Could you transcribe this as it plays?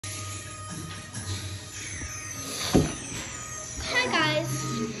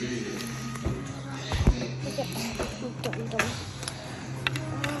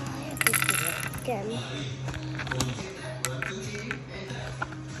again.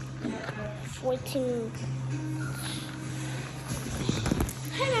 14.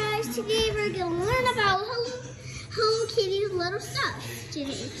 Hi guys, today we're going to learn about Hello Kitty's little stuff.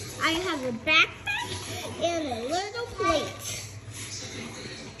 Today I have a backpack and a little plate.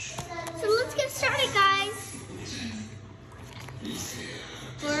 So let's get started, guys.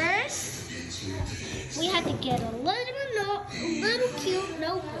 First, we have to get a little cute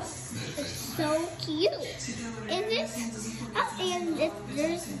notebook. It's so cute. And there's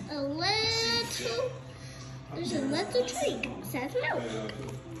a little drink. It says milk.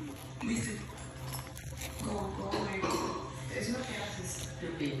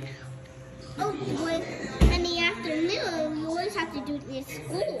 Oh, in the afternoon, you always have to do it in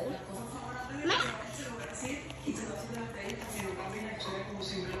school. Math.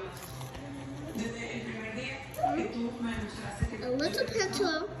 A little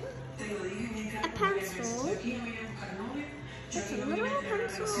pencil. A pencil. It's a little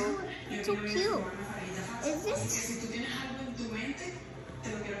pencil. It's so cute. Is it?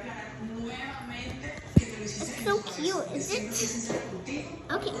 It's so cute, is it?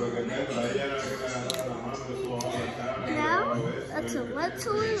 Okay. Now, it's a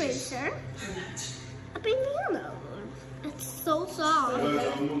little eraser. A banana. It's so soft. A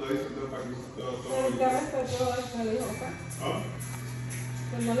little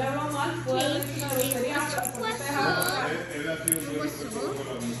whistle.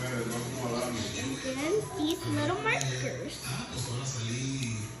 And then these little markers.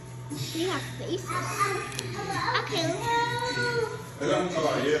 We have faces. Okay.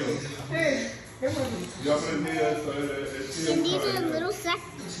 And these are little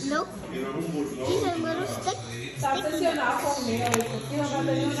nope. These are little sticks. Okay,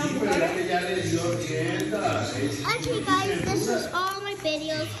 guys, this is all my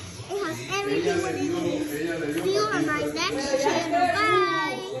videos. It has everything what you need. See you on my next channel.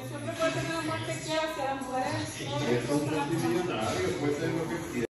 Bye.